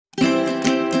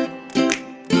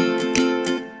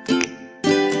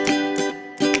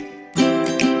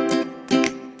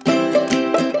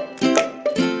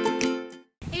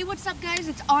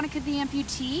it's Annika the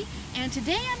Amputee, and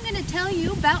today I'm going to tell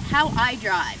you about how I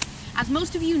drive. As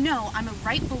most of you know, I'm a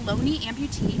right below knee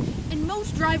amputee, and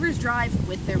most drivers drive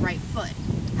with their right foot.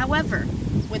 However,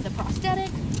 with a prosthetic,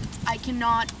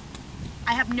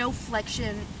 I have no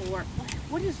flexion, or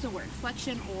what is the word?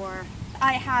 Flexion, or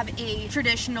I have a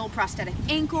traditional prosthetic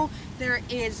ankle. There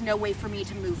is no way for me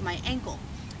to move my ankle.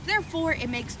 Therefore, it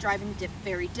makes driving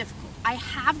very difficult. I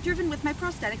have driven with my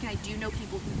prosthetic, and I do know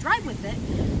people who drive with it.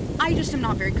 I just am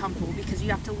not very comfortable because you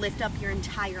have to lift up your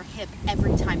entire hip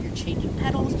every time you're changing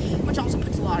pedals, which also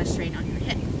puts a lot of strain on your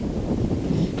hip.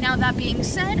 Now, that being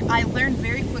said, I learned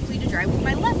very quickly to drive with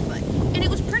my left foot, and it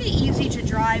was pretty easy to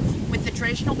drive with the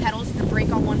traditional pedals, the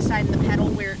brake on one side and the pedal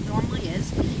where it normally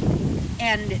is,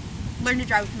 and learn to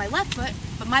drive with my left foot.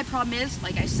 But my problem is,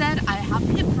 like I said, I have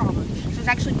hip problems, so it's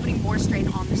actually putting more strain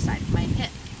on the side of my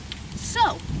hip.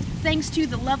 So, thanks to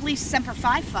the lovely Semper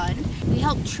Fi Fund, they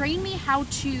helped train me how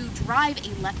to drive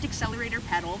a left accelerator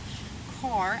pedal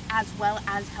car, as well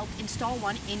as help install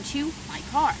one into my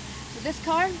car. So this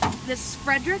car, this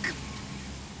Frederick,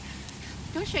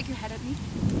 don't shake your head at me.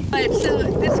 But so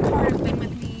this car has been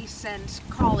with me since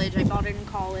college. I bought it in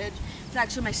college. It's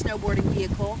actually my snowboarding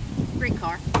vehicle. Great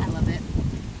car, I love it.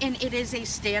 And it is a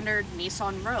standard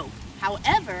Nissan Rogue.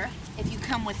 However, if you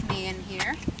come with me in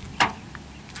here,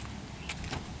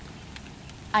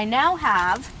 I now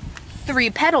have 3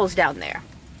 pedals down there.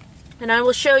 And I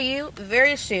will show you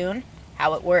very soon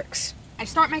how it works. I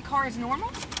start my car as normal,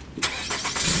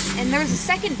 and there's a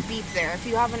second beep there. If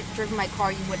you haven't driven my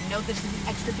car, you wouldn't know this is an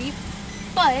extra beep.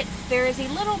 But there is a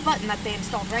little button that they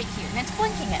installed right here, and it's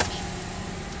blinking at me.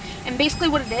 And basically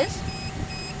what it is,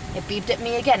 it beeped at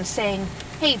me again saying,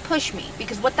 hey, push me.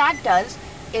 Because what that does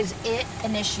is it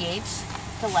initiates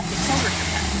the left accelerator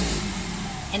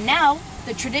pedal. And now,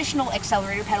 the traditional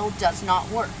accelerator pedal does not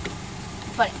work.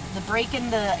 But the brake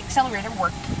and the accelerator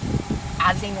work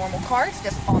as a normal car. It's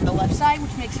just on the left side,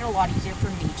 which makes it a lot easier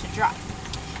for me to drive.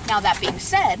 Now, that being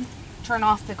said, turn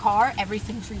off the car,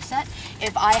 everything's reset.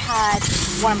 If I had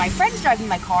one of my friends driving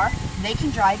my car, they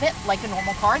can drive it like a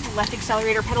normal car. The left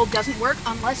accelerator pedal doesn't work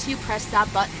unless you press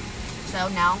that button. So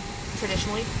now,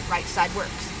 traditionally, right side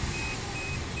works.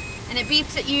 And it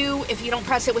beeps at you. If you don't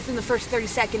press it within the first 30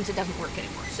 seconds, it doesn't work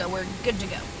anymore. So we're good to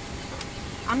go.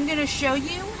 I'm going to show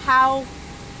you how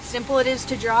simple it is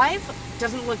to drive. It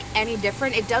doesn't look any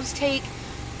different. It does take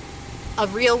a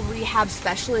real rehab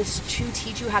specialist to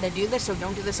teach you how to do this, so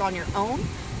don't do this on your own.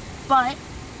 But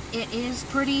it's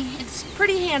pretty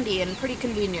handy and pretty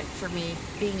convenient for me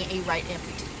being a right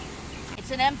amputee.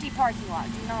 It's an empty parking lot.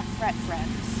 Do not fret,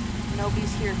 friends.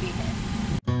 Nobody's here to be hit.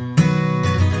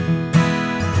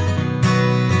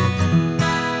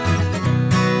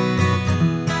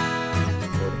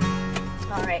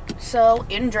 Alright, so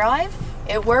in drive,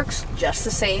 it works just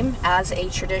the same as a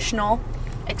traditional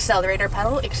accelerator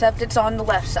pedal, except it's on the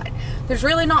left side. There's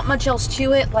really not much else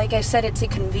to it. Like I said, it's a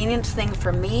convenience thing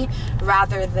for me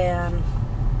rather than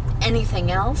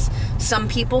anything else. Some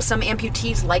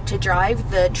amputees like to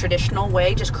drive the traditional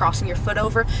way, just crossing your foot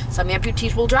over. Some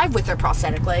amputees will drive with their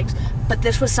prosthetic legs, but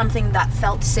this was something that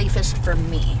felt safest for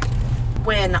me.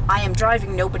 When I am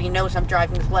driving, nobody knows I'm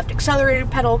driving with the left accelerator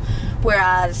pedal,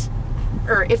 whereas,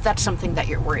 or if that's something that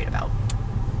you're worried about.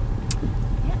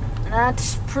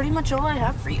 That's pretty much all I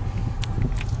have for you.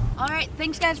 Alright,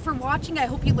 thanks guys for watching. I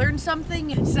hope you learned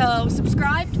something. So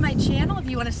subscribe to my channel if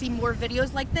you want to see more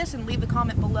videos like this, and leave a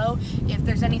comment below if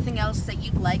there's anything else that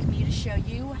you'd like me to show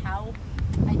you how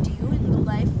I do in real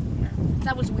life.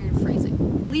 That was weird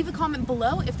phrasing. Leave a comment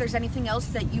below if there's anything else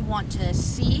that you want to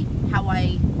see how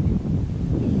I,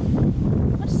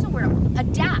 what's the word?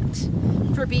 Adapt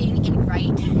for being a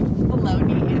right below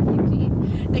knee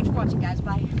amputee. Thanks for watching guys,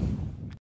 bye.